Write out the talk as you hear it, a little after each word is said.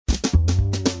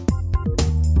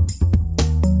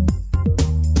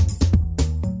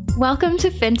Welcome to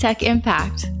FinTech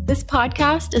Impact. This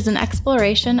podcast is an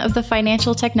exploration of the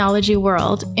financial technology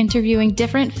world, interviewing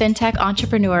different FinTech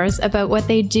entrepreneurs about what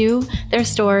they do, their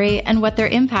story, and what their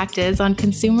impact is on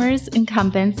consumers,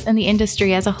 incumbents, and the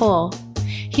industry as a whole.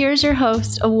 Here's your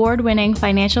host, award-winning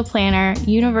financial planner,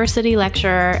 university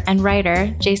lecturer, and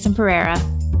writer, Jason Pereira.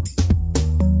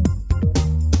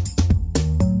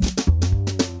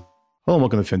 Hello and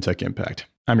welcome to FinTech Impact.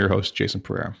 I'm your host, Jason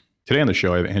Pereira. Today on the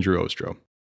show, I have Andrew Ostro,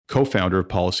 co-founder of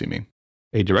PolicyMe,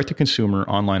 a direct-to-consumer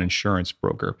online insurance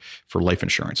broker for life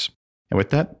insurance. And with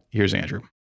that, here's Andrew.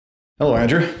 Hello,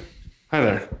 Andrew. Hi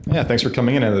there. Yeah, thanks for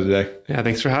coming in the day. Yeah,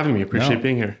 thanks for having me. Appreciate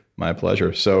being here. My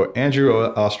pleasure. So Andrew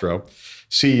Ostro,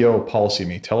 CEO of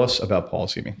PolicyMe. Tell us about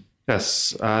PolicyMe.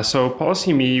 Yes. So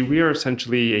PolicyMe, we are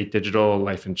essentially a digital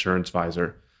life insurance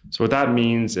advisor. So what that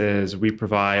means is we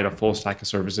provide a full stack of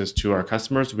services to our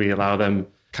customers. We allow them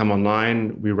to come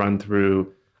online. We run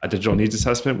through a digital needs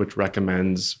assessment, which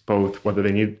recommends both whether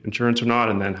they need insurance or not,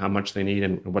 and then how much they need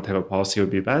and what type of policy would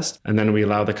be best. And then we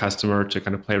allow the customer to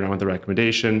kind of play around with the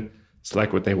recommendation,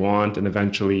 select what they want, and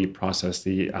eventually process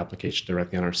the application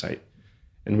directly on our site.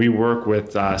 And we work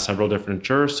with several different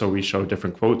insurers. So we show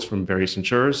different quotes from various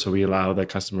insurers. So we allow the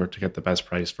customer to get the best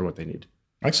price for what they need.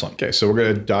 Excellent. Okay, so we're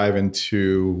going to dive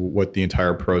into what the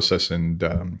entire process and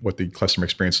what the customer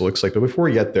experience looks like. But before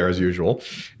we get there, as usual,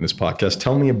 in this podcast,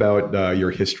 tell me about your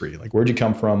history. Like, where'd you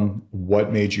come from?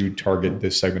 What made you target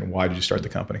this segment? Why did you start the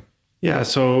company? Yeah,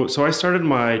 so I started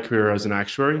my career as an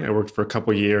actuary. I worked for a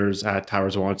couple of years at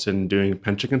Towers Watson doing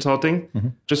pension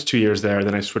consulting, just 2 years there.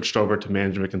 Then I switched over to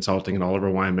management consulting at Oliver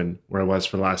Wyman, where I was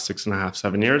for the last 6.5,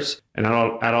 7 years. And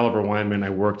at Oliver Wyman, I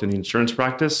worked in the insurance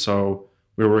practice. So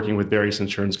we were working with various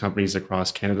insurance companies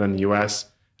across Canada and the US,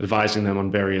 advising them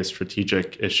on various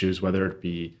strategic issues, whether it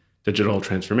be digital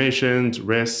transformations,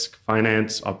 risk,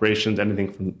 finance, operations,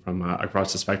 anything from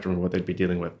across the spectrum of what they'd be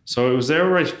dealing with. So it was there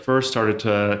where I first started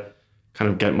to kind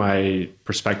of get my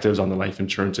perspectives on the life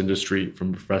insurance industry from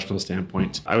a professional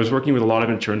standpoint. I was working with a lot of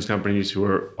insurance companies who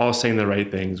were all saying the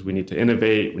right things. We need to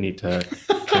innovate. We need to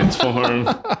transform.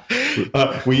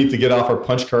 We need to get off our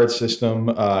punch card system.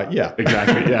 Yeah,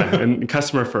 exactly. Yeah, and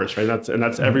customer first, right? That's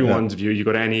everyone's view. You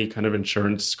go to any kind of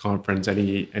insurance conference,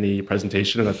 any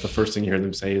presentation, and that's the first thing you hear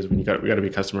them say is we got to be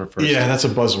customer first. Yeah, that's a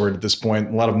buzzword at this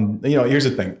point. A lot of them. Here's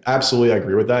the thing. Absolutely, I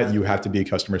agree with that. You have to be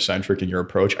customer centric in your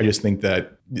approach. I just think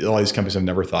that a lot of these companies have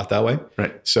never thought that way.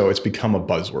 Right. So it's become a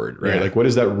buzzword, right? Yeah. Like, what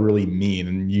does that really mean?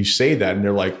 And you say that, and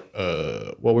they're like,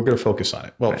 well, we're going to focus on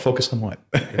it. Well, focus on what?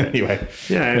 Anyway.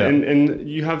 Yeah, and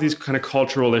you have these kind of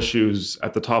cultural issues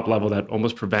at the top level that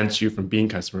almost prevents you from being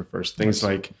customer first. Things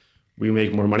like we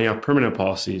make more money off permanent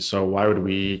policies, so why would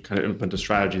we kind of implement a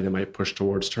strategy that might push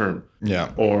towards term?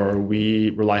 Yeah. Or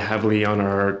we rely heavily on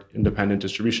our independent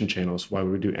distribution channels. Why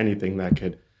would we do anything that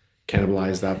could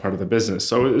cannibalize that part of the business?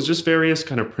 So it was just various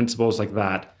kind of principles like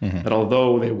that, that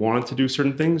although they wanted to do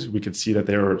certain things, we could see that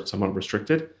they were somewhat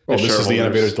restricted. Well, this is the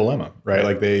innovator's dilemma, right?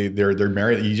 Like they're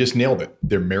married. You just nailed it.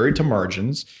 They're married to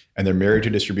margins and they're married to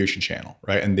distribution channel,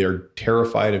 right? And they're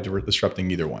terrified of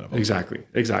disrupting either one of them.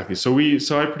 Exactly. So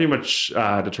I pretty much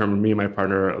determined, me and my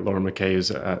partner, Lauren McKay,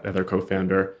 who's another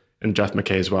co-founder, and Jeff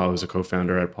McKay as well, who's a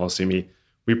co-founder at PolicyMe.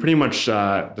 We pretty much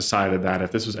decided that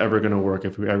if this was ever going to work,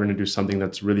 if we were ever going to do something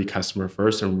that's really customer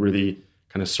first and really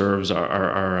kind of serves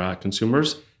our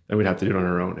consumers, then we'd have to do it on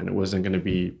our own. And it wasn't going to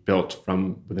be built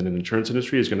from within an insurance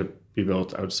industry. It's going to be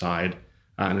built outside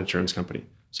an insurance company.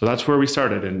 So that's where we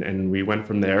started. And we went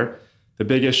from there. The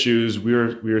big issues we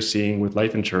were seeing with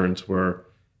life insurance were,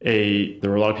 there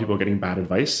were a lot of people getting bad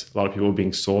advice, a lot of people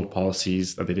being sold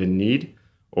policies that they didn't need,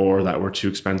 or that were too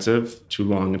expensive, too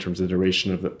long in terms of the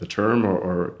duration of the term,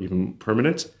 or even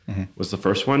permanent, was the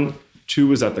first one. 2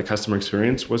 was that the customer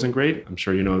experience wasn't great. I'm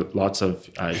sure you know lots of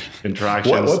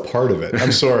interactions. What part of it?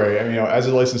 I'm sorry. I mean, as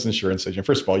a licensed insurance agent,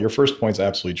 first of all, your first point's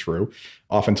absolutely true.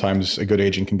 Oftentimes, a good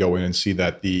agent can go in and see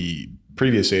that the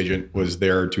previous agent was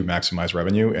there to maximize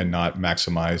revenue and not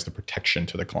maximize the protection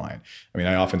to the client. I mean,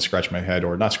 I often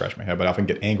but I often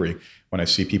get angry when I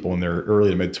see people in their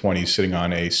early to mid 20s sitting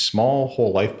on a small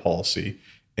whole life policy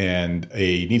and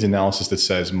a needs analysis that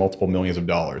says multiple millions of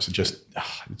dollars.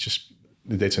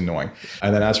 It's annoying.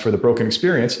 And then as for the broken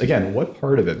experience, again, what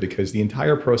part of it? Because the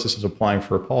entire process of applying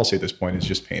for a policy at this point is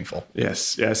just painful.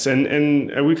 Yes.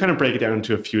 And we kind of break it down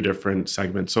into a few different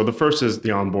segments. So the first is the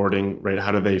onboarding, right?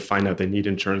 How do they find out they need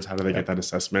insurance? How do they get that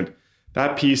assessment?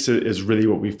 That piece is really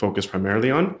what we focus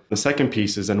primarily on. The second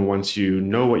piece is then once you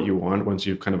know what you want, once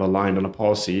you've kind of aligned on a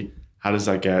policy, how does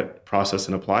that get processed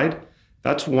and applied?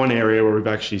 That's one area where we've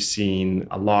actually seen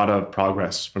a lot of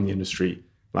progress from the industry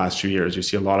last few years. You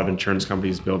see a lot of insurance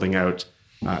companies building out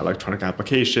electronic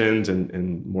applications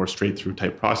and more straight through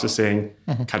type processing,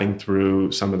 cutting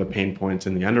through some of the pain points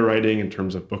in the underwriting in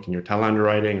terms of booking your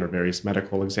tele-underwriting or various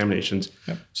medical examinations.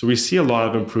 Yep. So we see a lot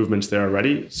of improvements there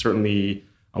already, certainly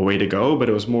a way to go, but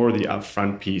it was more the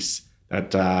upfront piece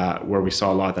that where we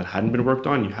saw a lot that hadn't been worked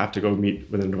on. You have to go meet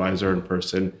with an advisor in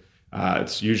person.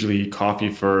 It's usually coffee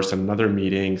first and another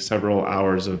meeting, several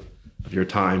hours of your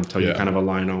time till you kind of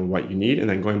align on what you need. And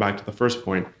then going back to the first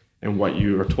point, and what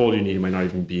you are told you need might not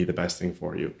even be the best thing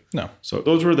for you. No. So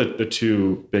those were the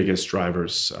two biggest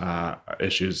drivers,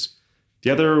 issues.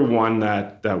 The other one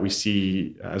that we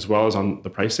see as well is on the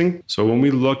pricing. So when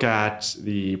we look at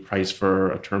the price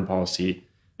for a term policy,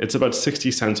 it's about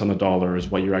 60 cents on the dollar is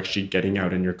what you're actually getting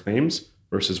out in your claims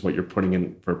versus what you're putting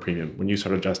in for a premium. When you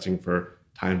start adjusting for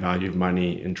time value of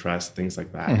money, interest, things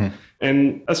like that.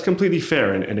 And that's completely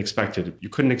fair and expected. You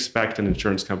couldn't expect an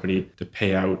insurance company to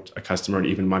pay out a customer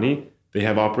even money. They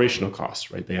have operational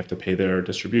costs, right? They have to pay their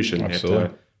distribution. Absolutely. They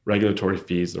have to regulatory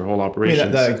fees, their whole operations. I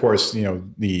mean, that of course,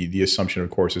 the assumption, of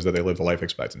course, is that they live the life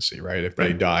expectancy, right? If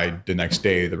they died the next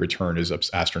day, the return is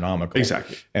astronomical.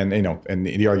 Exactly. And and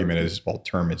the argument is, well,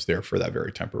 term is there for that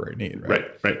very temporary need, right?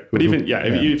 Right. But even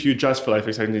if you adjust for life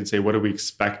expectancy and say, what do we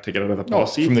expect to get out of the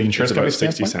policy? From the insurance company,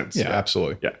 60 cents. Yeah,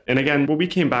 absolutely. Yeah. And again, what we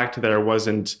came back to there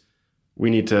wasn't we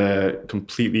need to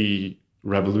completely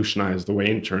revolutionize the way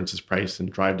insurance is priced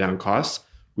and drive down costs.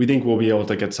 We think we'll be able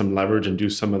to get some leverage and do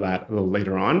some of that a little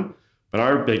later on. But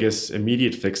our biggest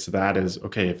immediate fix to that is,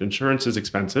 okay, if insurance is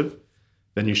expensive,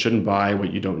 then you shouldn't buy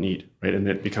what you don't need, right? And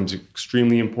it becomes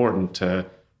extremely important to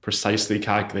precisely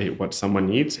calculate what someone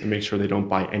needs and make sure they don't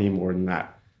buy any more than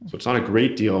that. So it's not a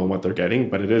great deal on what they're getting,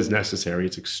 but it is necessary.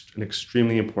 It's an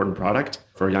extremely important product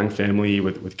for a young family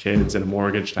with kids and a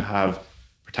mortgage to have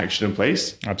protection in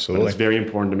place. Absolutely. But it's very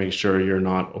important to make sure you're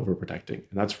not overprotecting.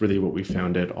 And that's really what we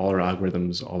founded all our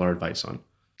algorithms, all our advice on.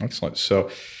 Excellent. So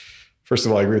first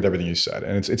of all, I agree with everything you said.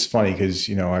 And it's funny because,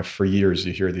 for years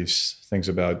you hear these things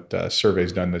about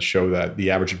surveys done that show that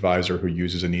the average advisor who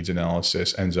uses a needs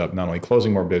analysis ends up not only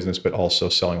closing more business, but also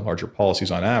selling larger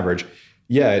policies on average.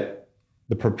 Yet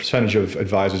the percentage of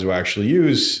advisors who actually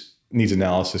use needs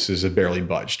analysis is barely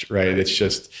budged, right? It's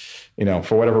just,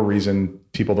 for whatever reason,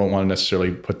 people don't want to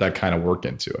necessarily put that kind of work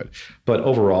into it. But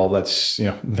overall, that's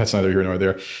neither here nor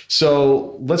there.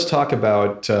 So let's talk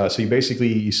about, so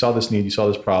you saw this need, you saw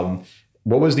this problem.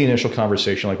 What was the initial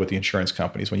conversation like with the insurance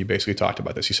companies when you basically talked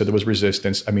about this? You said there was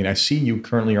resistance. I mean, I see you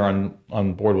currently are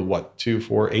on board with what, 2,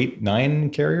 4, 8, 9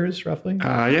 carriers roughly?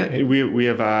 We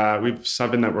have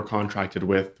 7 that we're contracted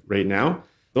with right now.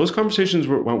 Those conversations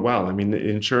went well. I mean, the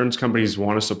insurance companies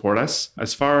want to support us.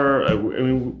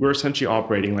 We're essentially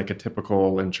operating like a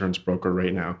typical insurance broker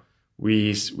right now.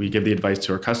 We give the advice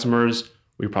to our customers,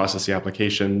 we process the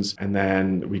applications, and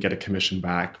then we get a commission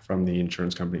back from the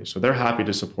insurance company. So they're happy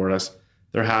to support us.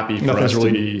 They're happy for Nothing's us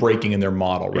really to be breaking in their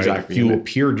model, right? Exactly. You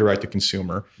appear direct to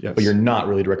consumer, but you're not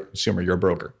really direct to consumer. You're a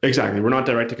broker. Exactly. We're not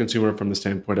direct to consumer from the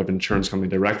standpoint of insurance company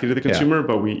directly to the consumer,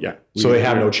 but so they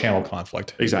have no channel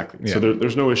conflict. Exactly. Yeah. So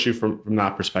there's no issue from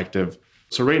that perspective.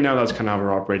 So right now, that's kind of how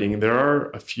we're operating. There are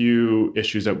a few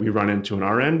issues that we run into on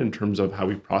our end in terms of how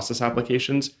we process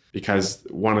applications, because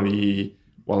while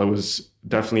it was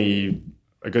definitely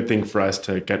a good thing for us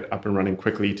to get up and running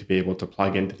quickly to be able to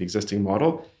plug into the existing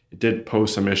model, it did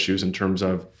pose some issues in terms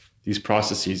of these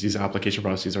processes. These application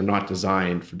processes are not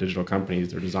designed for digital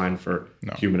companies. They're designed for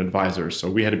human advisors.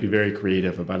 So we had to be very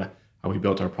creative about how we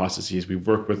built our processes. We've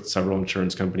worked with several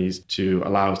insurance companies to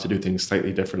allow us to do things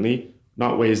slightly differently,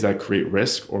 not ways that create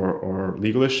risk or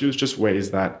legal issues, just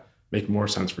ways that make more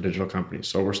sense for digital companies.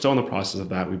 So we're still in the process of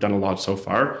that. We've done a lot so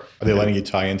far. Are they letting you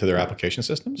tie into their application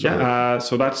systems? Yeah.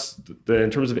 So that's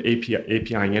in terms of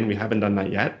APIing in, we haven't done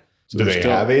that yet. So do they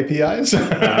have APIs?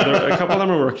 A couple of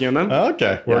them are working on them.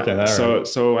 Okay. Working. Yeah.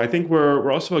 So I think we're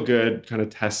also a good kind of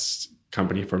test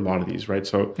company for a lot of these, right?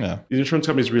 So these insurance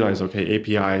companies realize, okay,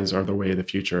 APIs are the way of the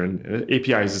future. And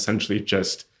API is essentially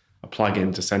just a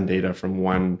plugin to send data from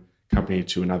one company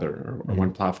to another or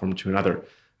one platform to another.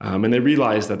 And they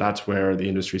realize that that's where the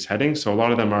industry is heading. So a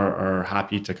lot of them are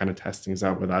happy to kind of test things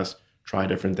out with us, try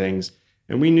different things.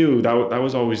 And we knew that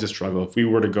was always a struggle. If we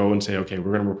were to go and say, okay,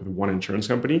 we're going to work with one insurance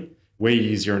company, way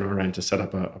easier on our end to set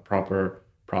up a proper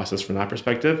process from that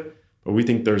perspective. But we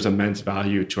think there's immense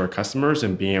value to our customers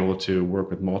in being able to work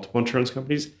with multiple insurance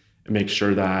companies and make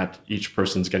sure that each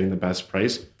person's getting the best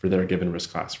price for their given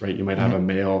risk class, right? You might have a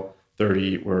male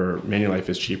 30 where Manulife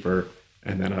is cheaper,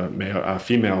 and then a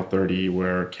female 30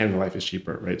 where Canada Life is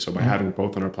cheaper, right? So by having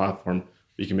both on our platform,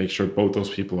 we can make sure both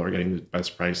those people are getting the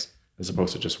best price as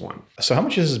opposed to just one. So how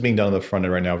much is this being done on the front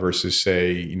end right now versus,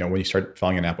 say, when you start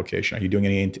filing an application? Are you doing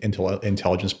any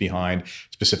intelligence behind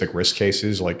specific risk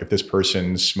cases? Like if this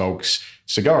person smokes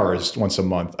cigars once a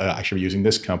month, I should be using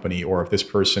this company. Or if this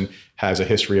person has a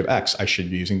history of X, I should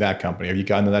be using that company. Have you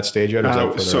gotten to that stage yet? Or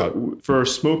is that further out? For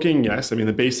smoking, yes. I mean,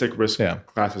 the basic risk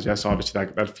classes, yes, obviously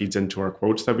that feeds into our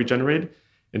quotes that we generate.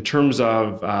 In terms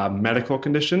of medical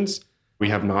conditions, we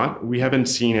have not. We haven't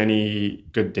seen any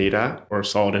good data or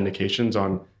solid indications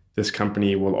on this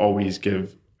company will always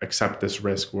accept this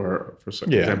risk where, for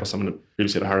example, someone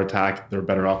previously had a heart attack, they're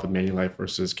better off with Manulife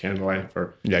versus Canada Life.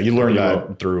 Or you learn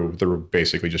that through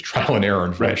basically just trial and error,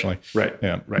 unfortunately.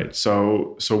 Right.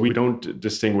 So we don't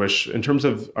distinguish in terms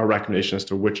of our recommendation as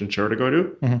to which insurer to go to.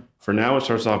 Mm-hmm. For now, it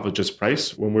starts off with just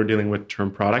price. When we're dealing with term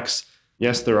products,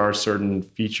 yes, there are certain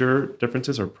feature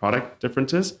differences or product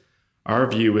differences. Our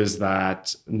view is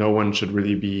that no one should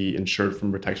really be insured from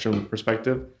a protection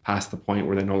perspective past the point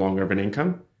where they no longer have an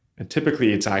income. And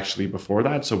typically it's actually before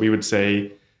that. So we would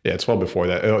say... Yeah, it's well before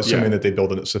that, assuming that they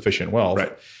build sufficient wealth.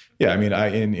 Right. Yeah, I mean,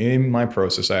 in my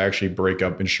process, I actually break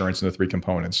up insurance into 3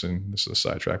 components, and this is a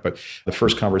sidetrack, but the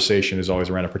first conversation is always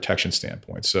around a protection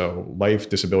standpoint. So life,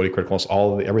 disability, critical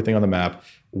illness, everything on the map.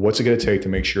 What's it going to take to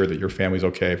make sure that your family's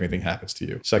okay if anything happens to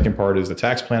you? Second part is the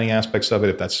tax planning aspects of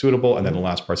it, if that's suitable, and then the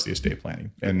last part's the estate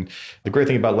planning. And the great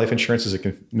thing about life insurance is it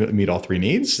can meet all 3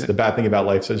 needs. Yeah. The bad thing about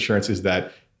life insurance is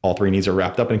that all 3 needs are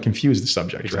wrapped up and confuse the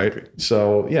subject, exactly. Right?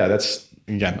 So yeah,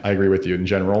 again, I agree with you in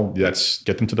general. Let's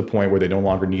get them to the point where they no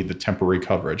longer need the temporary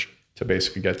coverage to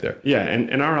basically get there. Yeah,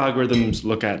 and our algorithms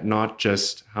look at not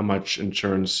just how much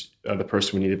insurance the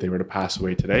person would need if they were to pass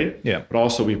away today, but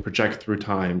also we project through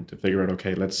time to figure out,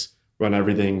 okay, let's run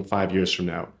everything 5 years from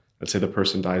now. Let's say the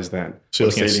person dies then. So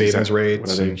looking at savings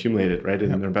rates. What are they accumulated, right, in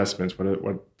their investments?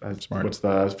 What's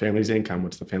the family's income?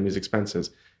 What's the family's expenses?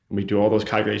 And we do all those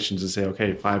calculations and say,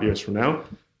 okay, 5 years from now,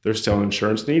 there's still an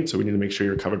insurance need, so we need to make sure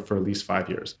you're covered for at least 5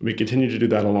 years. We continue to do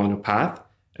that along a path,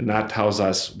 and that tells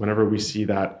us whenever we see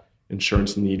that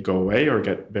insurance need go away or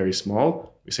get very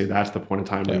small, we say that's the point in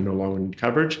time where you no longer need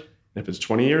coverage. And if it's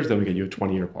 20 years, then we get you a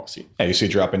 20-year policy. Yeah, you see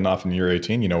it dropping off in year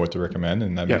 18, you know what to recommend,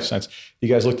 and that makes sense. You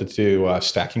guys looked into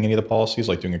stacking any of the policies,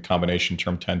 like doing a combination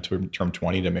term 10 to term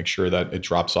 20 to make sure that it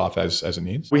drops off as it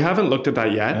needs? We haven't looked at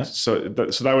that yet. Yeah. So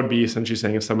that would be essentially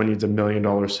saying if someone needs $1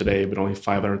 million today, but only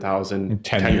 $500,000 in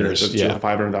 10 years,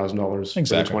 $500,000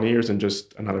 for 20 years and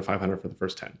just another $500 for the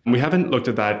first 10. We haven't looked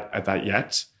at that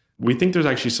yet. We think there's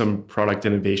actually some product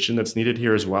innovation that's needed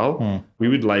here as well. We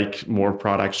would like more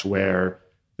products where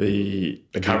the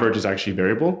coverage is actually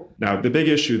variable. Now, the big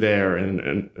issue there,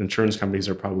 and insurance companies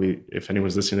are probably, if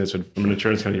anyone's listening to this from an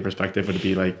insurance company perspective, would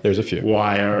be like, there's a few.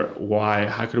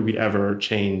 How could we ever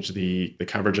change the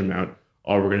coverage amount?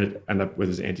 All we're going to end up with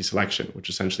is anti-selection, which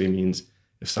essentially means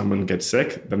if someone gets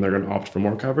sick, then they're going to opt for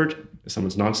more coverage. If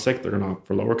someone's not sick, they're going to opt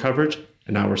for lower coverage.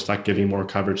 And now we're stuck giving more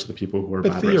coverage to the people who are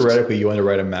bad risks. Theoretically, you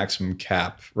underwrite a maximum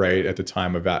cap, right, at the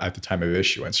time of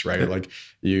issuance, right? Like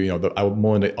I'm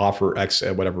willing to offer X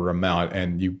at whatever amount,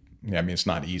 and it's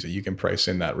not easy. You can price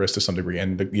in that risk to some degree,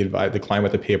 and the client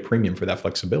would have to pay a premium for that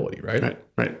flexibility, right?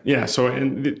 Right. Yeah. So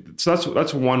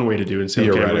that's one way to do it. And say,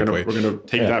 okay, we're going to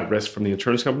take that risk from the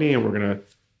insurance company, and we're going to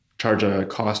charge a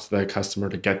cost to the customer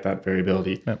to get that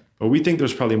variability. Yeah. But we think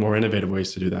there's probably more innovative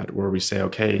ways to do that, where we say,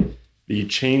 okay, the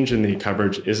change in the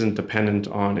coverage isn't dependent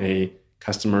on a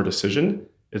customer decision.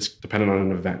 It's dependent on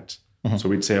an event. Mm-hmm. So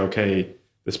we'd say, okay,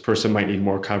 this person might need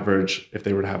more coverage if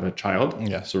they were to have a child.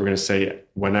 Yeah. So we're going to say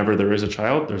whenever there is a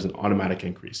child, there's an automatic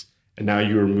increase. And now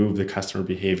you remove the customer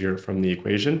behavior from the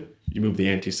equation. You move the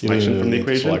anti-selection from the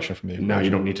equation. And now you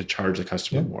don't need to charge the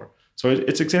customer more. So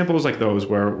it's examples like those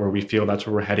where we feel that's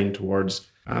where we're heading towards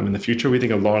in the future. We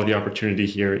think a lot of the opportunity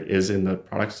here is in the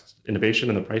product innovation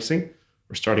and the pricing.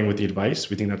 We're starting with the advice.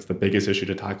 We think that's the biggest issue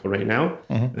to tackle right now.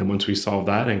 Mm-hmm. And once we solve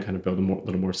that and kind of build a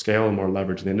little more scale and more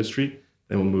leverage in the industry,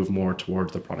 then we'll move more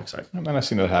towards the product side. And I've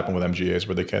seen that happen with MGAs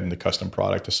where they get into custom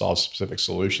product to solve specific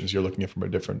solutions. You're looking at it from a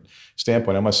different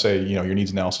standpoint. I must say, your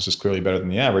needs analysis is clearly better than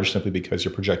the average simply because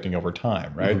you're projecting over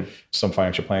time, right? Mm-hmm. Some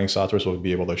financial planning softwares will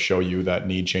be able to show you that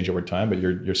need change over time, but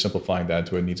you're simplifying that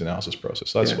to a needs analysis process.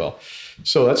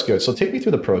 So that's good. So take me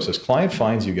through the process. Client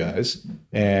finds you guys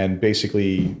and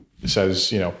basically says,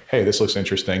 hey, this looks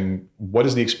interesting. What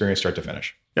does the experience start to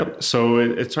finish? Yep. So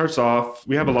it starts off,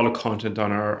 we have a lot of content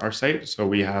on our site. So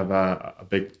we have a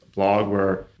big blog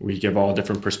where we give all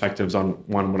different perspectives on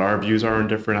what our views are in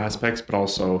different aspects, but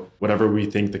also whatever we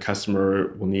think the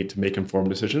customer will need to make informed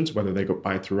decisions, whether they go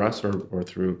buy through us or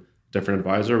through a different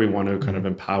advisor. We want to kind of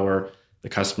empower the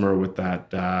customer with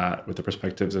that, with the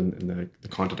perspectives and the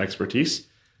content expertise.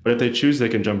 But if they choose, they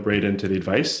can jump right into the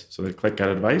advice. So they click Get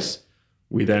Advice.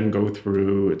 We then go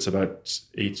through, it's about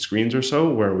 8 screens or so,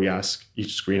 where we ask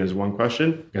each screen as one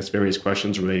question. We ask various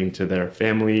questions relating to their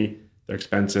family, their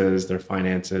expenses, their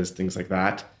finances, things like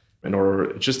that.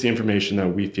 It's just the information that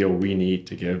we feel we need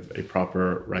to give a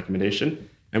proper recommendation.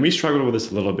 And we struggle with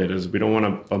this a little bit, is we don't want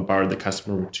to bombard the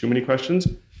customer with too many questions.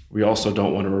 We also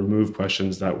don't want to remove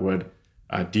questions that would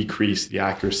decrease the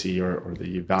accuracy or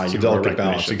the value. It's a delicate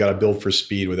balance. You got to build for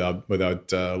speed without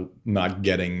not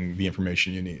getting the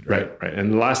information you need. Right. Right.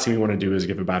 And the last thing we want to do is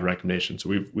give a bad recommendation. So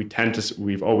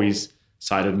we've always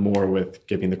sided more with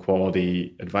giving the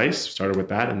quality advice, started with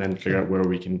that, and then figure out where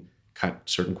we can cut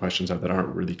certain questions out that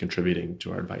aren't really contributing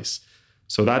to our advice.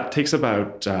 So that takes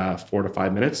about 4 to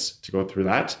 5 minutes to go through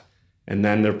that. And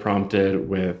then they're prompted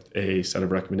with a set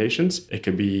of recommendations. It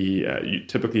could be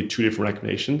typically 2 different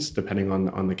recommendations, depending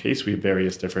on the case. We have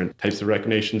various different types of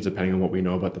recommendations, depending on what we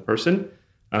know about the person.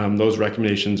 Those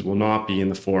recommendations will not be in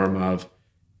the form of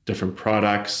different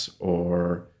products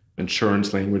or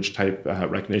insurance language type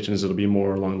recommendations. It'll be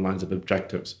more along the lines of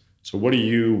objectives. So what do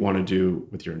you want to do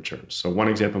with your insurance? So one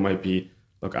example might be,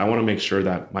 look, I want to make sure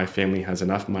that my family has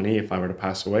enough money if I were to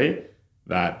pass away,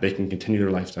 that they can continue their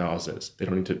lifestyle as is. They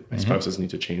don't need to, my spouses need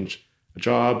to change a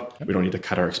job. We don't need to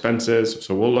cut our expenses.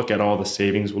 So we'll look at all the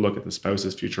savings. We'll look at the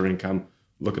spouse's future income,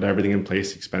 look at everything in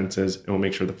place, expenses, and we'll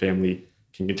make sure the family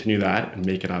can continue that and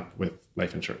make it up with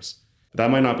life insurance. That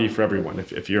might not be for everyone.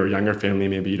 If you're a younger family,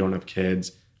 maybe you don't have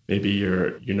kids, maybe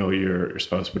your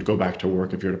spouse would go back to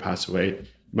work if you're to pass away.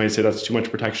 You might say that's too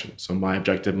much protection. So my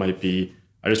objective might be,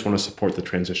 I just want to support the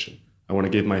transition. I want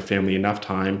to give my family enough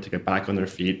time to get back on their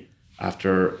feet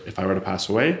after, if I were to pass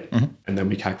away, and then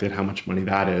we calculate how much money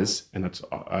that is. And that's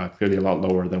clearly a lot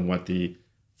lower than what the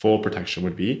full protection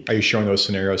would be. Are you showing those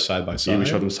scenarios side by side? Yeah, we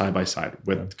show them side by side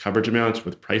with coverage amounts,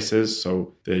 with prices.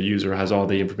 So the user has all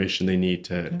the information they need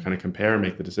to kind of compare and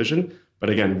make the decision. But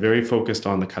again, very focused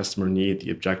on the customer need, the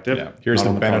objective. Yeah. Here's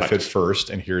the benefit first,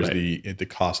 and here's the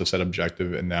cost of said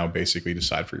objective, and now basically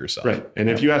decide for yourself. Right. And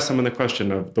if you ask someone the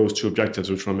question of those 2 objectives,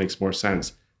 which one makes more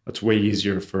sense, that's way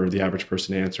easier for the average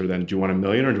person to answer than, do you want $1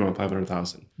 million or do you want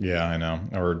 500,000? Yeah, I know.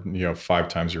 Or 5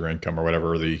 times your income, or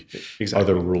whatever the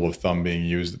other rule of thumb being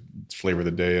used, flavor of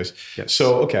the day is. Yes.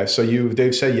 So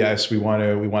they've said yes, we want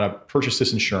to purchase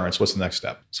this insurance. What's the next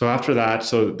step? So after that,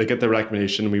 so they get the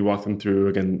recommendation. We walk them through,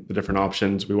 again, the different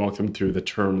options. We walk them through the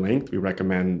term length. We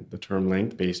recommend the term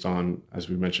length based on, as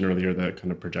we mentioned earlier, the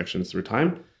kind of projections through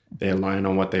time. They align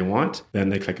on what they want. Then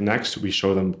they click next. We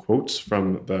show them quotes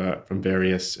from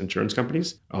various insurance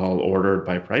companies, all ordered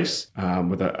by price,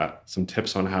 with some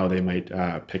tips on how they might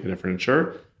pick a different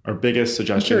insurer. Our biggest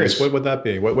suggestion. I'm curious, what would that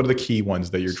be? What are the key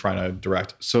ones that you're trying to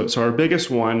direct? So our biggest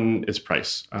one is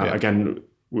price. Again,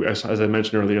 as I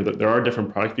mentioned earlier, that there are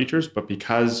different product features, but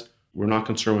because we're not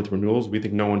concerned with renewals, we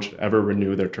think no one should ever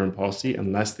renew their term policy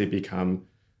unless they become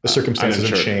the circumstances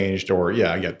have changed, or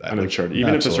I get that. Uninsured.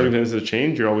 Even if the circumstances have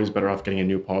changed, you're always better off getting a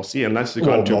new policy, unless you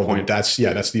got to a point. That's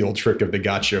the old trick of the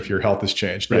gotcha if your health has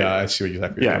changed. Right. Yeah, I see what you're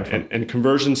talking about. And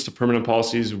conversions to permanent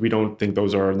policies, we don't think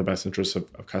those are in the best interest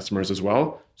of customers as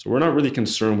well. So we're not really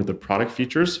concerned with the product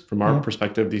features. From our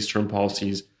perspective, these term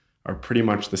policies are pretty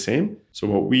much the same. So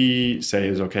what we say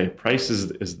is, okay, price is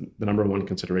the number one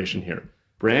consideration here.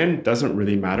 Brand doesn't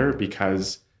really matter,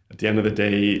 because at the end of the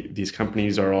day, these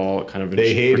companies are all kind of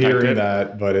they hate hearing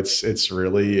that, but it's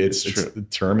really the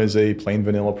term is a plain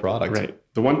vanilla product. Right.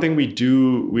 The one thing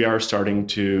we are starting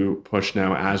to push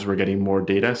now, as we're getting more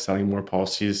data, selling more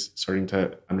policies, starting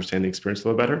to understand the experience a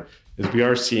little better, is we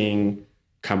are seeing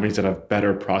companies that have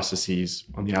better processes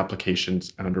on the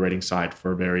applications and underwriting side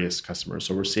for various customers.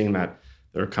 So we're seeing that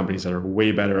there are companies that are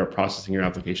way better at processing your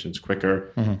applications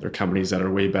quicker. There are companies that are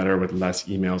way better with less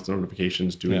emails,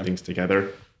 notifications, doing things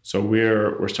together. So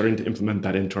we're starting to implement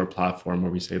that into our platform,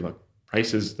 where we say, look,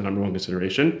 price is the number one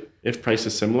consideration. If price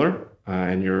is similar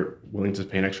and you're willing to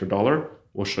pay an extra $1,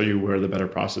 we'll show you where the better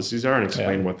processes are and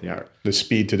explain what they are. The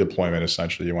speed to deployment,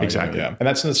 essentially. You want exactly. And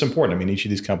that's important. I mean, each of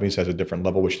these companies has a different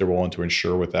level which they're willing to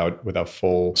ensure without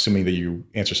full, assuming that you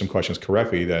answer some questions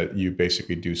correctly, that you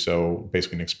basically do so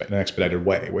in an expedited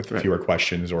way with fewer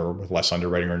questions, or with less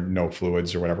underwriting, or no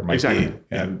fluids, or whatever it might be.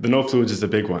 Yeah. The no fluids is the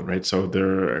big one, right? So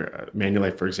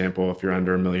Manulife, for example, if you're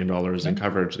under $1 million in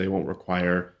coverage, they won't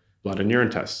require blood and urine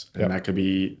tests. And that could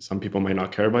be, some people might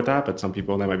not care about that, but some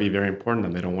people, that might be very important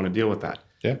and they don't want to deal with that.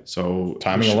 Yeah. So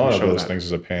timing a lot of those things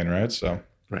is a pain, right? So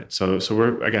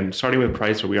we're, again, starting with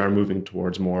price, but we are moving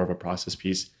towards more of a process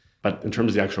piece. But in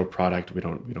terms of the actual product, we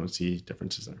don't see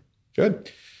differences there.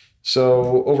 Good.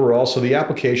 So overall, so the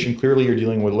application, clearly you're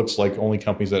dealing with, looks like only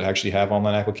companies that actually have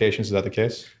online applications. Is that the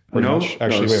case? Pretty No, much?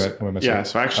 Actually, no, wait a minute. yeah.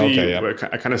 So actually, okay, yeah.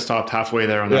 I kind of stopped halfway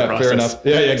there on that process. Fair enough.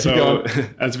 Yeah,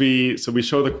 keep going. So we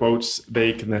show the quotes,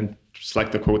 they can then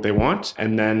select the quote they want,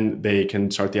 and then they can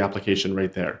start the application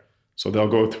right there. So they'll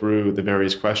go through the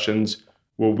various questions.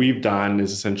 What we've done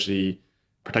is essentially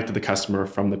protected the customer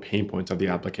from the pain points of the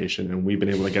application, and we've been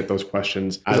able to get those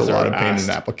questions as they're asked in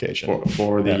the application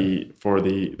for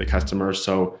the customer.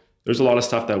 So there's a lot of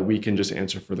stuff that we can just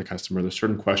answer for the customer. There's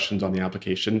certain questions on the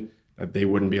application that they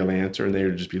wouldn't be able to answer, and they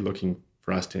would just be looking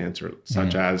for us to answer,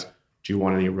 such as, do you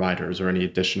want any riders or any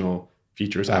additional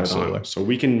features added on? So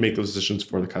we can make those decisions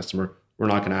for the customer. We're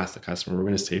not going to ask the customer. We're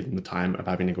going to save them the time of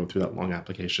having to go through that long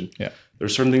application. Yeah.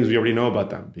 There's certain things we already know about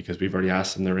them because we've already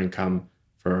asked them their income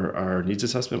for our needs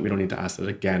assessment. We don't need to ask that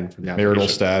again for the application. Marital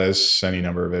status, any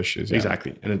number of issues. Yeah.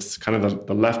 Exactly. And it's kind of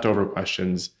the leftover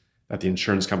questions that the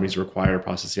insurance companies require to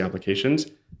process the applications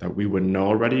that we wouldn't know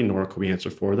already, nor could we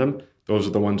answer for them. Those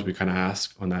are the ones we kind of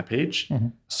ask on that page. Mm-hmm.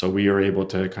 So we are able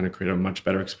to kind of create a much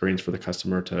better experience for the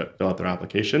customer to fill out their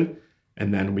application.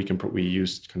 And then we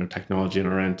use kind of technology on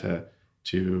our end to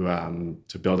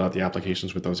build out the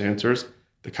applications with those answers.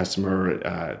 The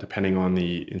customer, depending on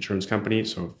the insurance company,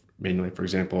 so Manulife, for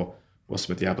example, will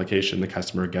submit the application. The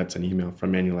customer gets an email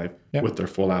from Manulife with their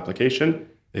full application.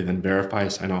 They then verify,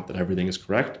 sign off that everything is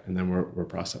correct, and then we're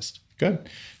processed. Good.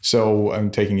 So I'm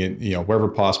taking it, wherever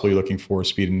possible, you're looking for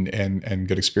speed and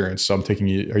good experience. So I'm taking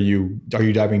it, are you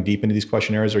diving deep into these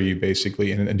questionnaires? Are you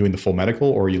basically and doing the full medical,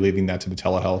 or are you leaving that to the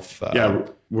telehealth?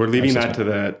 We're leaving that to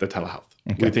the telehealth.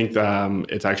 Okay. We think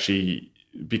it's actually,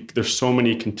 there's so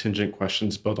many contingent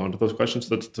questions built onto those questions.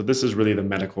 So this is really the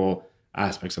medical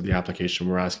aspects of the application.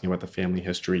 We're asking about the family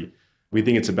history. We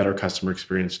think it's a better customer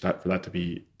experience for that to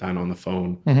be done on the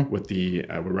phone with the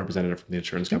representative from the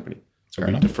insurance company. So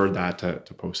we deferred that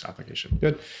to post application.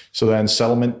 Good. So then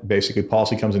settlement, basically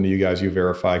policy comes into you guys, you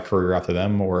verify, courier out to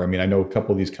them. Or, I know a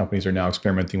couple of these companies are now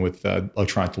experimenting with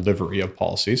electronic delivery of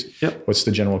policies. Yep. What's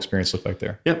the general experience look like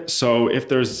there? Yep. So if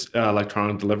there's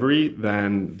electronic delivery,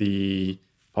 then the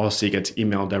policy gets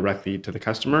emailed directly to the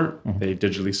customer. Mm-hmm. They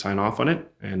digitally sign off on it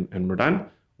and we're done.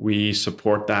 We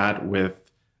support that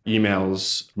with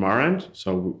emails from our end.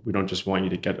 So we don't just want you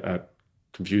to get a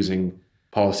confusing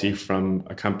policy from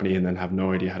a company and then have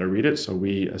no idea how to read it. So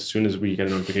we, as soon as we get a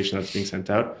notification that's being sent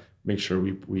out, make sure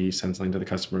we send something to the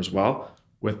customer as well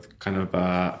with kind of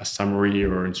a summary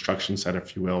or instruction set,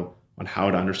 if you will, on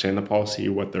how to understand the policy,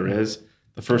 what there is.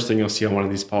 The first thing you'll see on one of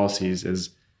these policies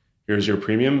is, here's your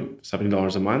premium,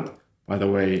 $70 a month. By the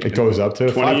way, it goes up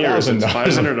to 20 years, it's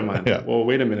 $500 a month. Yeah. Well,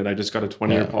 wait a minute, I just got a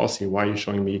 20-year policy. Why are you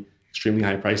showing me extremely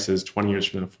high prices 20 years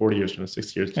from now, 40 years from now,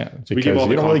 60 years? Yeah, so we give all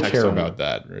you the don't really context care about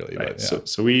that, really. Right. But, yeah.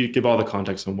 So we give all the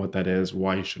context on what that is,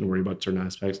 why you shouldn't worry about certain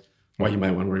aspects, why you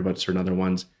might want to worry about certain other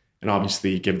ones, and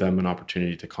obviously give them an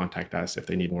opportunity to contact us if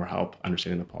they need more help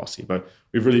understanding the policy. But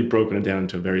we've really broken it down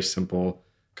into a very simple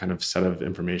kind of set of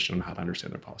information on how to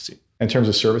understand their policy. In terms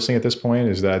of servicing at this point,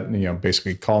 is that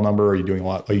basically call number? Are you doing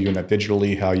are you doing that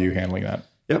digitally? How are you handling that?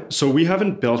 Yep. So we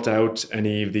haven't built out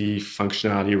any of the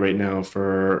functionality right now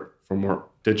for more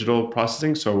digital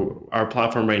processing. So our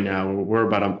platform right now, we're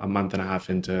about a month and a half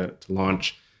into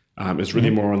launch, is really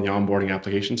more on the onboarding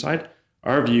application side.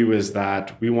 Our view is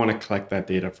that we want to collect that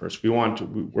data first.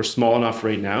 We're small enough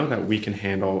right now that we can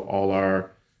handle all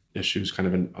our issues kind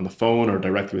of on the phone or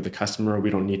directly with the customer. We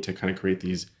don't need to kind of create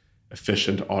these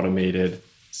efficient, automated,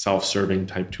 self-serving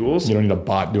type tools. You don't need a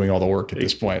bot doing all the work at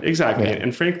this point. Exactly. Yeah.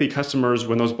 And frankly, customers,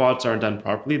 when those bots aren't done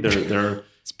properly, they're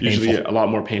usually a lot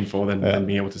more painful than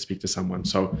being able to speak to someone.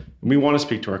 So we want to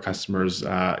speak to our customers.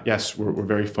 Yes, we're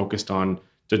very focused on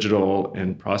digital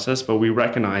and process, but we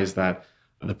recognize that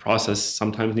the process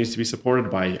sometimes needs to be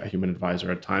supported by a human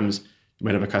advisor. At times, you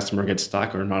might have a customer get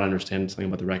stuck or not understand something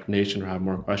about the recommendation or have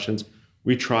more questions.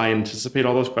 We try and anticipate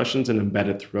all those questions and embed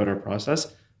it throughout our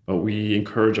process, but we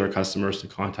encourage our customers to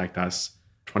contact us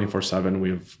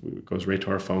 24/7. It goes right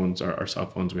to our phones, our cell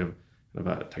phones. We have kind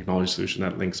of a technology solution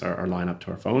that links our lineup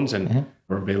to our phones, and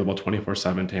we're available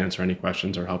 24/7 to answer any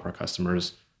questions or help our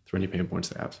customers through any pain points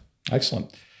they have.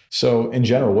 Excellent. So in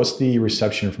general, what's the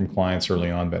reception from clients early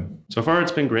on been? So far,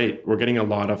 it's been great. We're getting a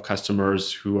lot of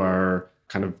customers who are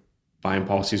kind of buying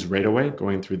policies right away,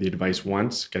 going through the advice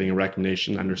once, getting a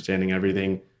recommendation, understanding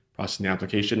everything, processing the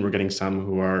application. We're getting some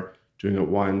who are doing it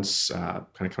once, kind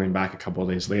of coming back a couple of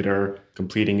days later,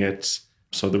 completing it.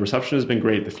 So the reception has been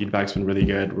great. The feedback's been really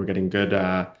good. We're getting good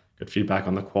feedback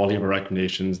on the quality of our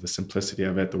recommendations, the simplicity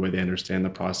of it, the way they understand the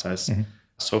process.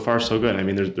 So far, so good. I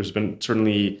mean, there's been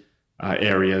certainly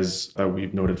areas that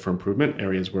we've noted for improvement,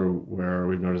 areas where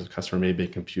we've noticed the customer may be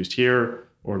confused here,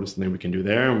 or there's something we can do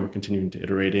there. And we're continuing to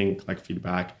iterating, collect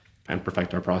feedback, and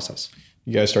perfect our process.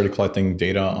 You guys started collecting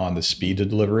data on the speed to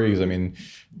delivery? Because I mean,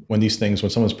 when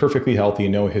someone's perfectly healthy,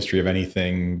 no history of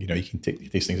anything, you can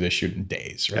take these things issued in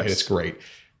days, right? Yes. It's great.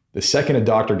 The second a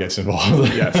doctor gets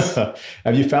involved, yes.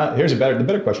 Have you found? The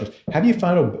better question is: have you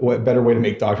found a better way to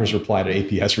make doctors reply to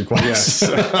APS requests?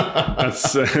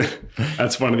 Yes,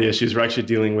 that's one of the issues. We're actually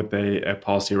dealing with a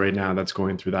policy right now that's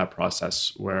going through that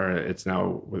process where it's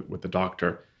now with the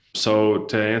doctor. So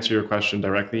to answer your question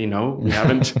directly, no, we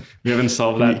haven't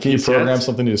solved that. Can you program yet.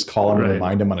 something to just call him and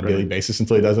remind him on a daily basis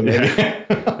until he does it? Maybe?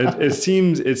 Yeah. It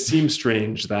seems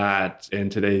strange that in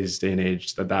today's day and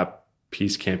age that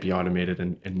piece can't be automated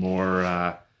and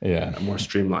more more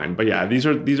streamlined. But yeah, these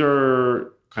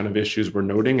are kind of issues we're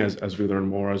noting as we learn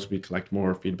more, as we collect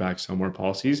more feedback, sell more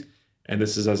policies. And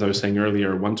this is, as I was saying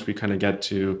earlier, once we kind of get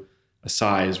to a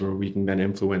size where we can then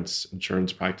influence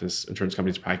insurance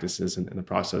companies' practices in the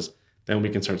process, then we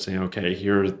can start saying, okay,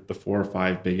 here are the 4 or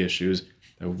 5 big issues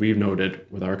that we've noted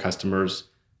with our customers.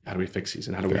 How do we fix these,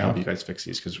 and how do we help you guys fix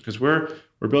these? Because we're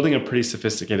building a pretty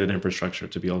sophisticated infrastructure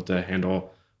to be able to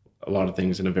handle a lot of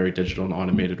things in a very digital and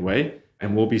automated way,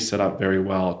 and we'll be set up very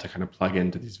well to kind of plug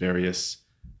into these various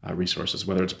resources,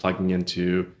 whether it's plugging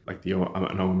into like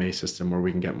an OMA system where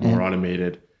we can get more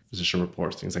automated physician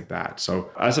reports, things like that. So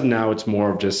as of now, it's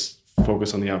more of just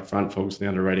focus on the upfront, focus on the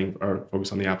underwriting, or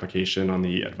focus on the application, on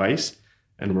the advice.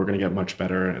 And we're going to get much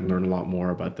better and learn a lot more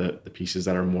about the pieces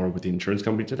that are more with the insurance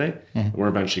company today. We're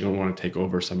eventually going to want to take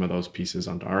over some of those pieces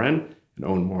onto our end and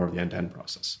own more of the end-to-end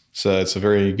process. So it's a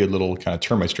very good little kind of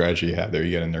termite strategy you have there.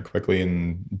 You get in there quickly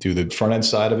and do the front end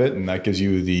side of it, and that gives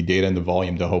you the data and the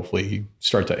volume to hopefully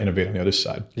start to innovate on the other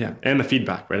side. Yeah, and the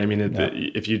feedback, right? I mean,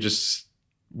 if you just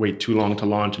wait too long to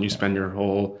launch and you spend your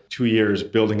whole 2 years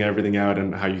building everything out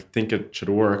and how you think it should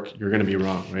work, you're going to be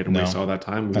wrong, right? And waste all that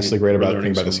time. That's the great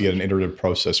thing about this. You get an iterative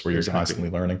process where you're constantly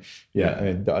learning. Yeah.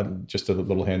 And just a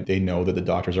little hint, they know that the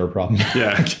doctors are a problem.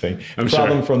 Yeah.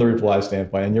 Problem from the reply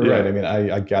standpoint. And you're right. I mean,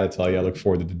 I got to tell you, I look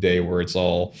forward to the day where it's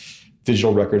all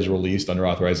digital records released under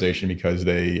authorization because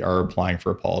they are applying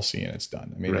for a policy and it's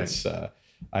done. I mean, it's...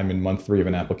 I'm in month 3 of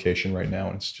an application right now,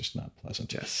 and it's just not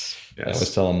pleasant. Yes. I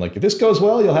always tell them, like, if this goes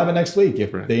well, you'll have it next week.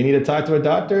 If they need to talk to a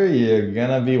doctor, you're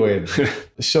going to be waiting.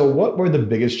 So what were the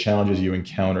biggest challenges you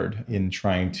encountered in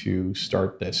trying to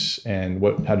start this, and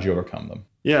how did you overcome them?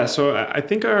 Yeah, so I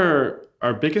think our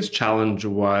biggest challenge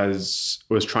was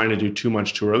trying to do too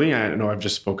much too early. I know I've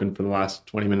just spoken for the last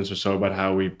 20 minutes or so about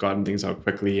how we've gotten things out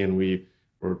quickly and we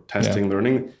were testing,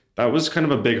 learning. That was kind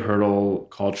of a big hurdle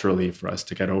culturally for us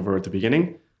to get over at the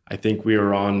beginning. I think we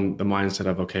were on the mindset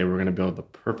of, okay, we're going to build the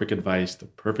perfect advice, the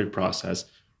perfect process.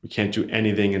 We can't do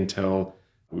anything until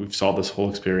we've solved this whole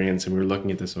experience. And we were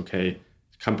looking at this, okay,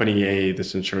 company A,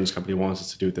 this insurance company wants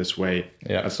us to do it this way.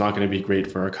 Yeah. That's not going to be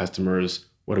great for our customers.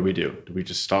 What do? Do we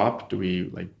just stop? Do we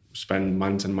spend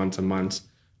months and months and months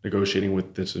negotiating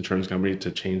with this insurance company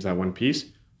to change that one piece?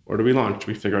 Or do we launch?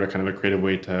 We figure out a kind of a creative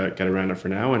way to get around it for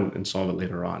now and solve it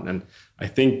later on. And I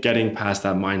think getting past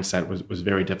that mindset was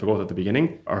very difficult at the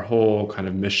beginning. Our whole kind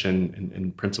of mission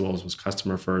and principles was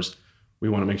customer first. We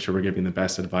want to make sure we're giving the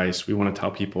best advice. We want to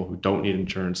tell people who don't need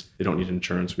insurance, they don't need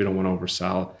insurance. We don't want to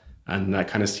oversell. And that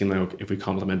kind of seemed like if we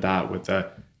complement that with the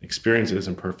experience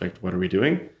isn't perfect, what are we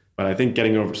doing? But I think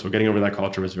getting over that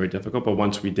culture was very difficult. But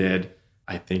once we did,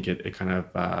 I think it kind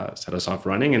of set us off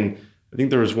running. And I think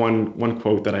there was one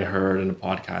quote that I heard in a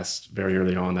podcast very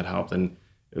early on that helped. And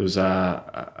it was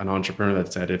an entrepreneur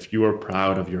that said, if you are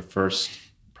proud of your first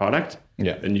product,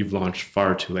 then you've launched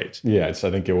far too late. Yeah, I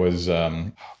think it was,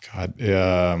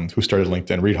 who started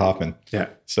LinkedIn? Reid Hoffman. Yeah.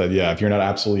 Said, if you're not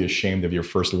absolutely ashamed of your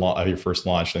first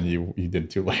launch, then you did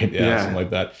too late. Something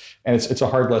like that. And it's a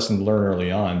hard lesson to learn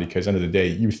early on because at the end of the day,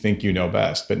 you think you know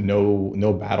best, but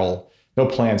no battle, no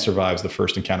plan survives the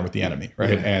first encounter with the enemy,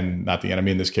 right? Yeah. And not the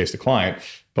enemy, in this case, the client,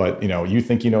 but you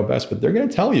think you know best, but they're going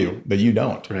to tell you that you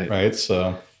don't, right?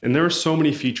 So, and there were so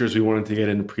many features we wanted to get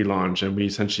in pre-launch, and we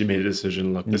essentially made a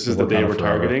decision, look, this is the day we're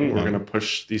targeting. We're going to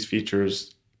push these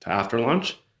features to after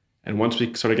launch. And once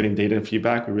we started getting data and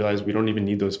feedback, we realized we don't even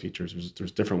need those features.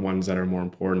 There's different ones that are more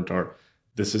important, or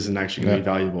this isn't actually going to be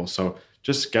valuable. So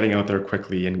just getting out there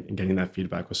quickly and getting that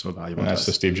feedback was so valuable. And that's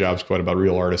the Steve Jobs quote about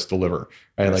real artists deliver,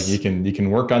 right? Yes. Like you can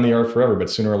work on the art forever,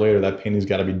 but sooner or later that painting's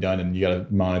got to be done and you got to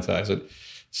monetize it.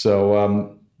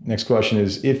 So next question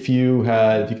is, if you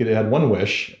could have one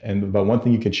wish and about one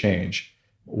thing you could change,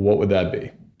 what would that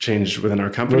be? change within our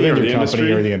company within or your the company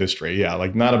industry? or the industry. Yeah,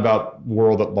 like not about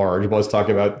world at large, but let's talk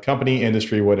about company,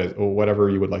 industry, whatever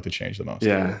you would like to change the most.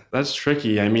 Yeah, that's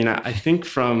tricky. I mean, I think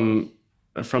from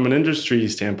an industry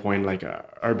standpoint, like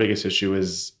our biggest issue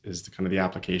is the kind of the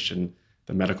application,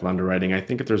 the medical underwriting. I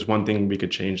think if there's one thing we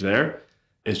could change there,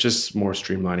 it's just more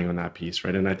streamlining on that piece,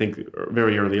 right? And I think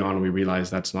very early on we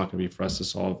realized that's not going to be for us to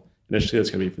solve. Initially,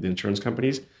 that's going to be for the insurance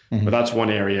companies, but that's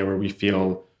one area where we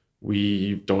feel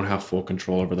we don't have full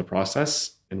control over the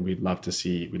process, and we'd love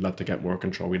to get more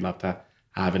control. We'd love to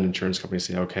have an insurance company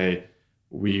say, okay,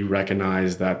 we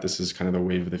recognize that this is kind of the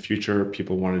wave of the future.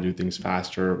 People want to do things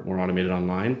faster, more automated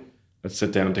online. Let's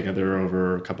sit down together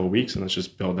over a couple of weeks and let's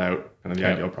just build out kind of the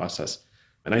ideal process.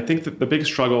 And I think that the big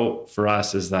struggle for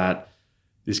us is that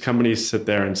these companies sit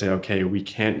there and say, okay, we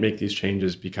can't make these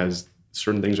changes because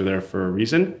certain things are there for a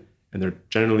reason, and they're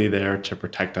generally there to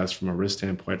protect us from a risk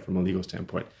standpoint, from a legal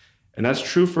standpoint. And that's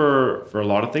true for a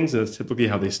lot of things. And that's typically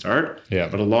how they start. Yeah.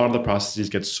 But a lot of the processes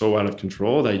get so out of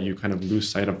control that you kind of lose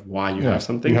sight of why you have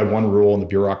something. You had one rule and the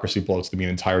bureaucracy bloats to be an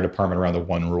entire department around the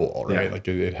one rule, right? Yeah. Like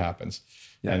it happens.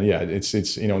 Yeah. And it's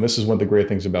and this is one of the great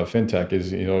things about fintech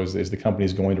is the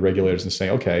companies going to regulators and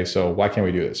saying, okay, so why can't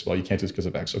we do this? Well, you can't do this because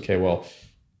of X. Okay, well,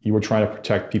 you were trying to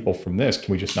protect people from this.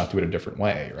 Can we just not do it a different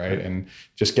way, right? And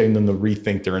just getting them to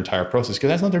rethink their entire process, because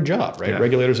that's not their job, right? Yeah.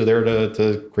 Regulators are there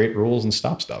to create rules and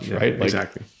stop stuff, right? Like,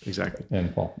 exactly.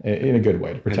 And well, in a good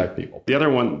way to protect people. The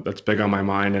other one that's big on my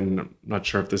mind, and I'm not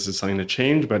sure if this is something to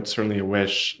change, but certainly a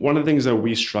wish. One of the things that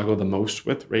we struggle the most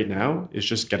with right now is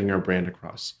just getting our brand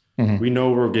across. Mm-hmm. We know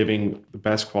we're giving the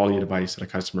best quality advice that a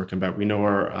customer can bet. We know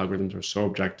our algorithms are so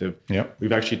objective. Yep.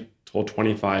 We've actually told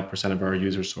 25% of our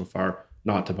users so far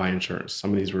not to buy insurance.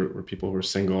 Some of these were people who were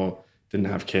single, didn't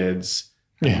have kids,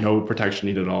 no protection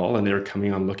needed at all. And they were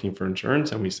coming on looking for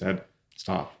insurance. And we said,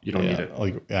 stop, you don't need it.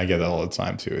 Like I get that all the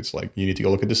time too. It's like, you need to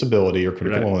go look at disability or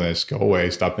critical illness, go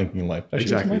away, stop thinking life.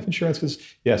 Exactly. Life insurance,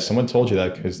 because someone told you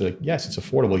that because they're like, yes, it's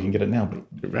affordable, you can get it now.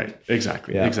 But right,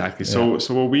 exactly. So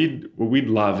what we'd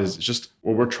love is just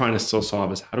what we're trying to still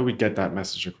solve is how do we get that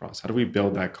message across? How do we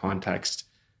build that context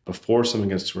before someone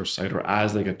gets to our site or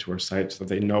as they get to our site, so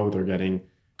that they know they're getting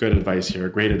good advice here,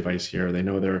 great advice here. They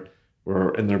know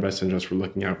we're in their best interest, we're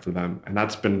looking out for them. And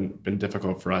that's been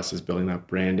difficult for us, is building that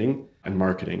branding and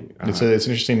marketing. It's an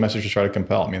interesting message to try to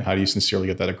compel. I mean, how do you sincerely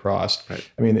get that across? Right.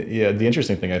 I mean, the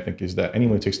interesting thing I think is that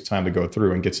anyone who takes the time to go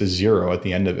through and gets a 0 at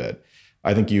the end of it,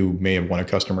 I think you may have won a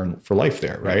customer for life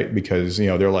there, right? Because,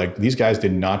 they're like, these guys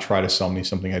did not try to sell me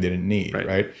something I didn't need,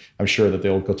 right? I'm sure that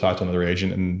they'll go talk to another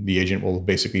agent and the agent will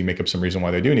basically make up some reason why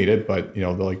they do need it. But,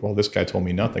 they're like, well, this guy told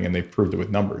me nothing, and they proved it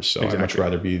with numbers. So I'd much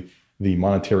rather be the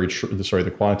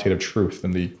the quantitative truth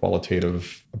than the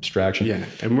qualitative abstraction. Yeah,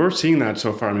 and we're seeing that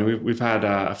so far. I mean, we've had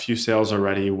a few sales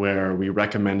already where we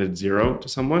recommended 0 to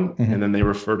someone, and then they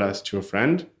referred us to a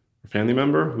friend, a family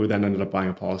member, who then ended up buying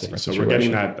a policy. So we're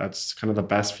getting that. That's kind of the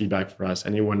best feedback for us.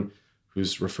 Anyone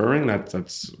who's referring,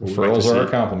 that's referrals are a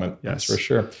compliment. Yes, for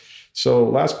sure. So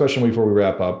last question before we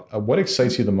wrap up. What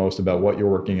excites you the most about what you're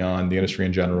working on, the industry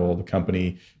in general, the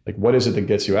company? Like, what is it that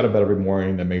gets you out of bed every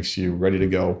morning that makes you ready to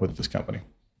go with this company?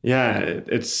 Yeah,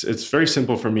 it's very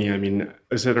simple for me. I mean,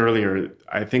 I said earlier,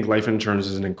 I think life insurance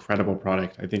is an incredible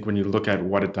product. I think when you look at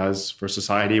what it does for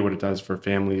society, what it does for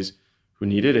families who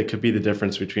need it, it could be the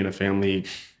difference between a family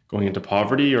going into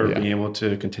poverty or being able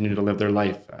to continue to live their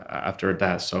life after a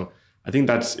death. So I think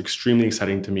that's extremely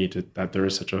exciting to me that there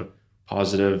is such a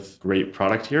positive, great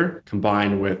product here,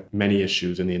 combined with many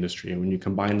issues in the industry. And when you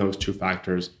combine those two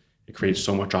factors, it creates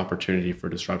so much opportunity for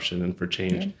disruption and for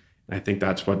change. Yeah. And I think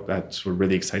that's what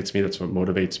really excites me. That's what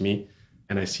motivates me.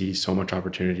 And I see so much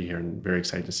opportunity here, and very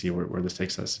excited to see where this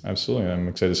takes us. Absolutely. I'm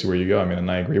excited to see where you go. I mean,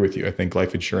 and I agree with you. I think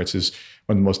life insurance is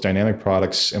one of the most dynamic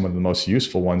products and one of the most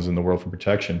useful ones in the world for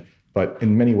protection. But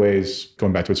in many ways,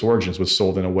 going back to its origins, was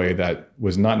sold in a way that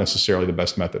was not necessarily the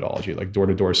best methodology, like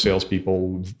door-to-door salespeople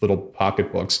with little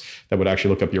pocketbooks that would actually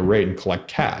look up your rate and collect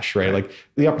cash, right? Like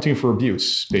the opportunity for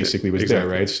abuse basically was there,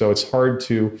 right? So it's hard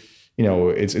to,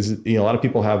 it's a lot of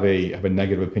people have a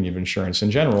negative opinion of insurance in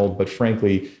general, but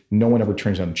frankly, no one ever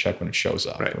turns down the check when it shows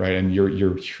up, right? And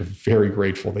you're very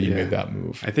grateful that you made that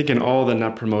move. I think in all the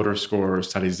Net Promoter Score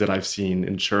studies that I've seen,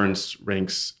 insurance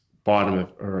ranks bottom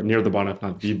or near the bottom, if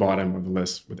not the bottom of the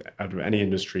list out of any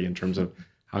industry in terms of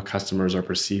how customers are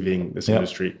perceiving this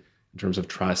industry, in terms of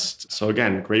trust. So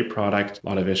again, great product, a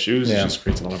lot of issues, it just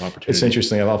creates a lot of opportunity. It's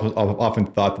interesting. I've often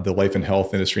thought that the life and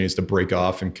health industry needs to break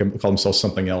off and call themselves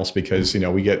something else because,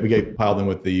 we get piled in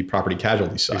with the property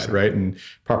casualty side, right? And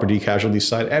property casualty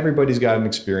side, everybody's got an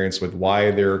experience with why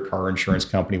their car insurance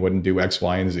company wouldn't do X,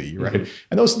 Y, and Z, right?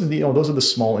 And those are the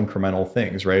small incremental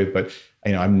things, right? But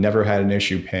I've never had an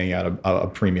issue paying out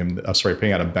paying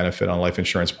out a benefit on a life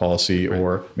insurance policy, right.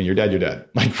 Or, you're dead.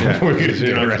 Like, what are we going to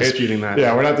do, right? Disputing that.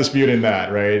 Yeah, we're not disputing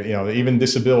that, right? Even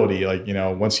disability, like,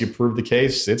 once you prove the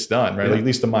case, it's done, right? Yeah. Like, at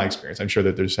least in my experience. I'm sure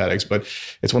that there's headaches, but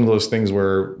it's one of those things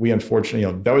where we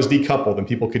unfortunately, that was decoupled and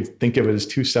people could think of it as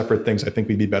two separate things. I think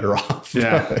we'd be better off.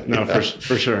 Yeah, no, for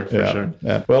sure.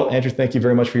 Yeah. Well, Andrew, thank you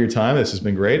very much for your time. This has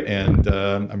been great. And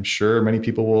I'm sure many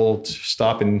people will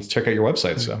stop and check out your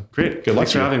website. So great. Good luck.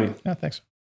 Thanks for having me. Yeah, thanks.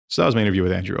 So that was my interview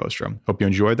with Andrew Ostrom. Hope you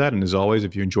enjoyed that. And as always,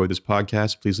 if you enjoyed this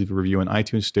podcast, please leave a review on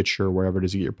iTunes, Stitcher, wherever it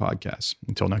is you get your podcasts.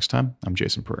 Until next time, I'm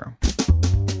Jason Pereira.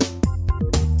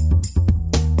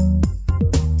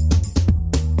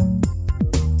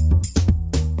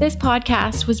 This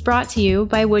podcast was brought to you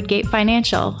by Woodgate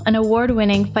Financial, an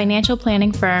award-winning financial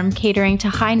planning firm catering to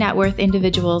high net worth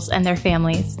individuals and their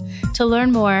families. To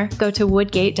learn more, go to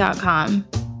woodgate.com.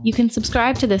 You can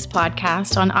subscribe to this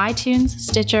podcast on iTunes,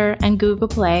 Stitcher, and Google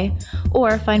Play,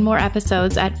 or find more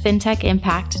episodes at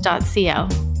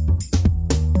fintechimpact.co.